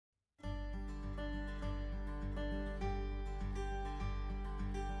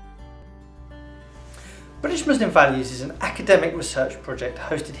British Muslim Values is an academic research project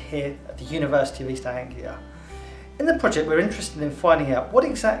hosted here at the University of East Anglia. In the project we're interested in finding out what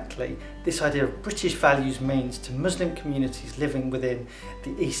exactly this idea of British values means to Muslim communities living within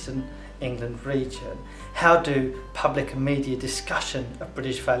the Eastern England region. How do public and media discussion of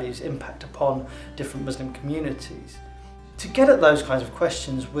British values impact upon different Muslim communities? To get at those kinds of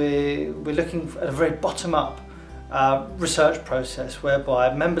questions we're looking at a very bottom-up research process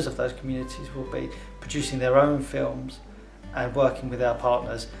whereby members of those communities will be producing their own films and working with our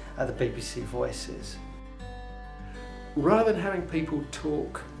partners at the BBC Voices. Rather than having people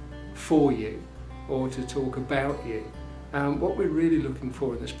talk for you or to talk about you, what we're really looking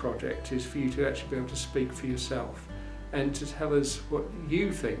for in this project is for you to actually be able to speak for yourself and to tell us what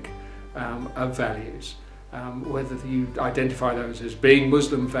you think are values, whether you identify those as being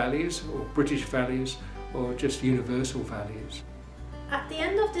Muslim values or British values or just universal values. At the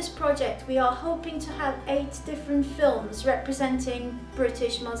end of this project we are hoping to have 8 different films representing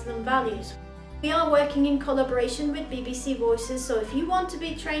British Muslim values. We are working in collaboration with BBC Voices, so if you want to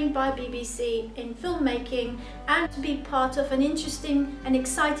be trained by BBC in filmmaking and to be part of an interesting and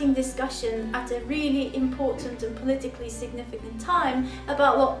exciting discussion at a really important and politically significant time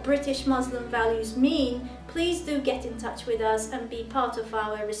about what British Muslim values mean, please do get in touch with us and be part of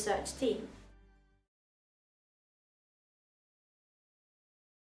our research team.